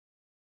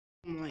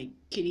My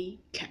kitty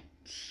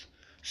cats,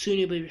 soon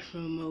to be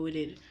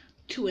promoted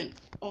to an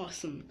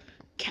awesome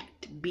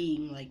cat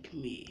being like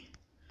me.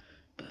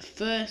 But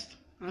first,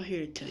 I'm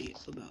here to tell you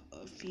about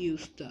a few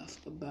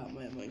stuff about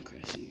my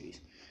Minecraft series.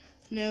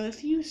 Now,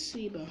 if you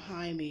see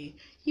behind me,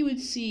 you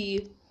would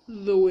see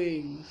the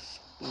wings.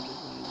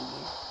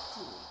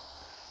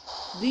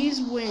 These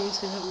wings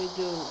can help me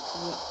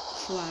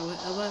fly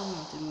wherever I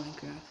want in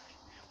Minecraft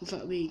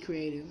without being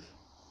creative.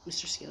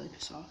 Mr. Scaly,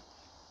 piss off.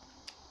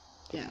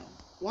 Now,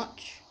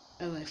 watch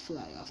as I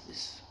fly off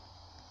this.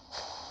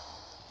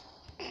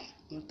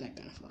 Not that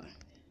kind of fly.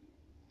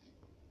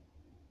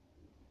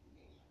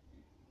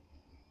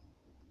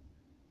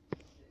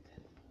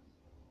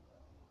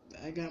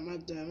 I got my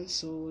diamond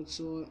sword,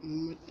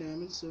 my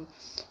diamond sword.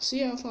 See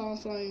how far I'm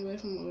flying away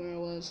from where I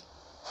was?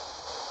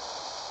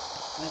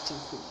 That's how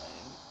cool I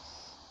am.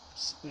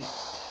 Swag.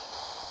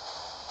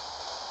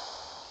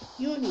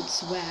 You don't need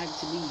swag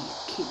to be a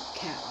kitty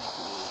cat like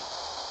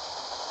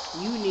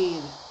me. You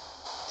need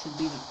to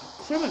be a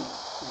criminal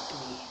like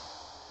me.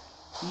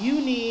 You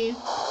need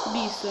to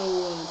be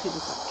someone people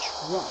can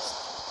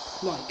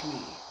trust like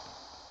me.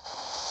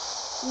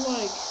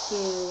 Like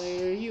sooner or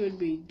later, you would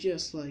be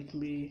just like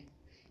me.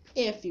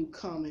 If you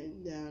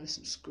comment down,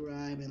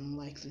 subscribe, and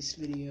like this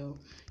video,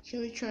 can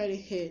we try to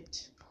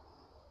hit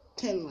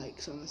 10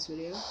 likes on this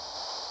video?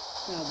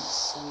 That would be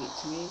sweet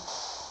to me.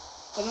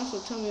 And also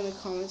tell me in the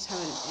comments how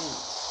it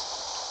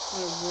ends. I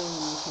really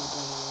need help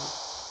on it.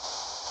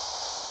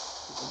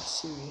 I'm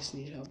serious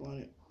need help on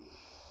it.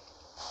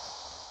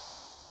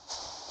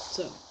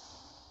 So,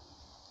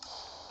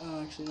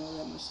 actually not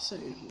that much to say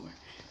anymore.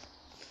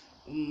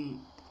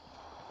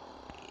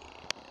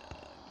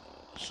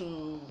 So,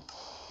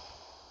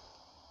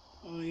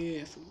 oh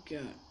yeah, I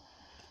forgot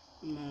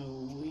my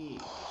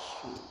wings.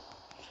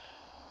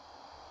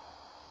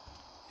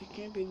 I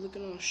can't be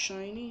looking all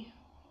shiny.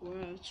 Wow,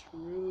 that's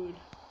rude.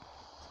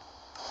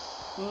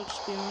 Well,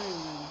 just be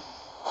iron then.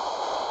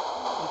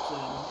 What's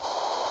that?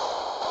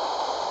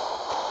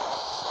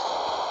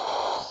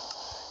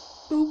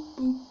 Boop,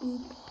 boop,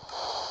 boop.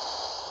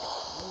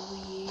 Oh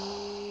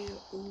yeah,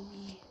 oh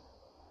yeah.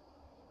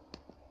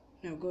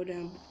 Now go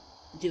down,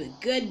 do a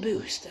good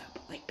boost up,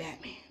 like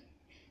Batman.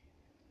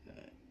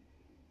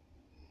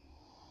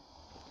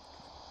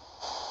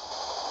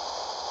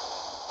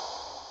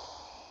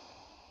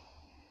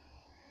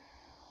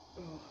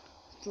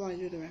 Fly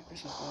through the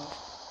wrappers of off.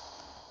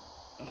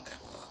 Okay,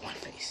 my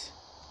face.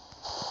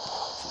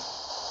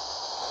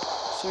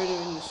 Sorry to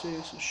end this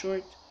video so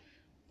short,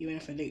 even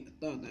if I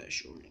thought that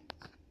short.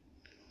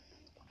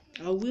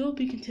 I will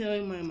be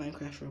continuing my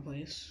Minecraft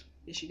roleplays.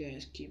 If you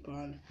guys keep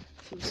on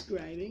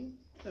subscribing,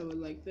 I would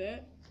like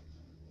that.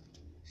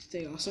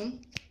 Stay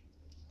awesome.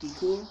 Be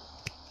cool.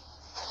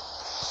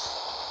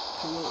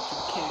 Promote to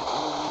cat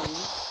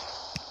warriors.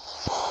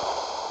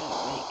 And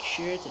make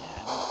sure to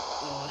have an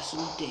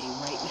awesome day,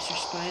 right, Mr.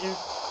 Spider?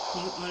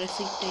 You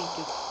honestly think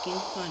you're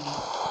fucking funny?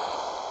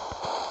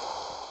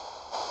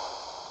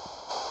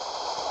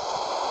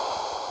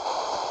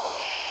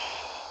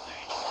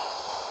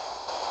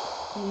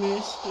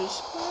 Mr.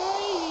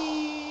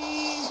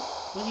 Spidey!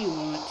 What do you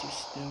want to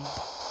still?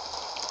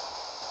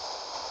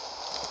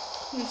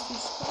 Mr.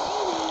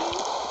 Spidey!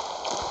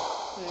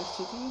 I have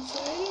something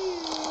inside of you.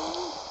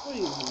 What do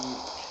you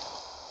want?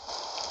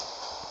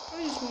 I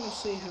just want to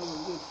say how a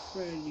good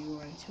friend you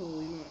are and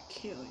totally not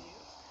kill you.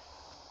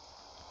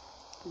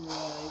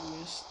 Right,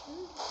 mister?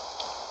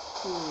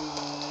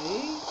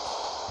 Right.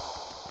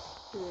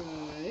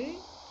 Right.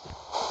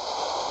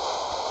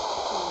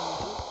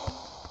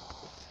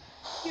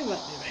 You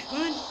like me, right,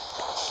 bud?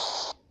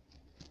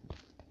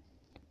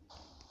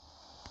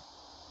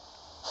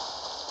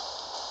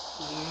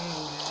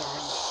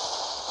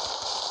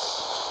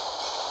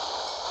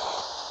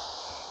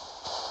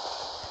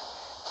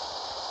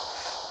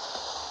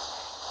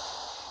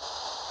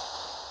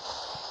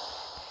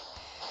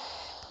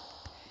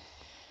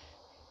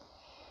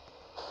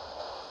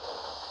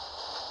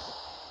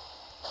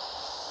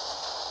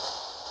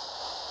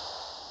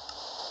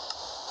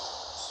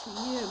 So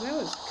yeah, that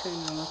was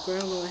kind of awkward. I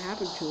don't know what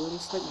happened to it.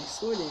 It's like my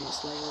sword didn't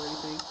slay or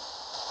anything.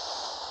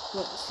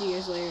 But see you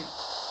guys later.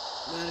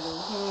 Gotta go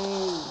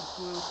home.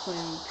 Wanna play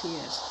on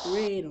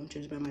PS3. Don't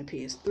judge by my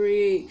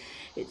PS3.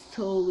 It's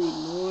totally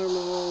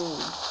normal.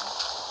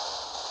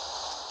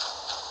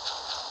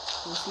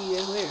 I'll see you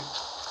guys later.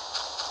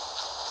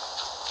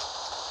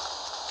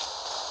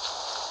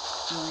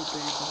 I like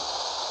Dragon.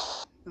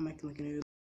 I'm acting like a noob.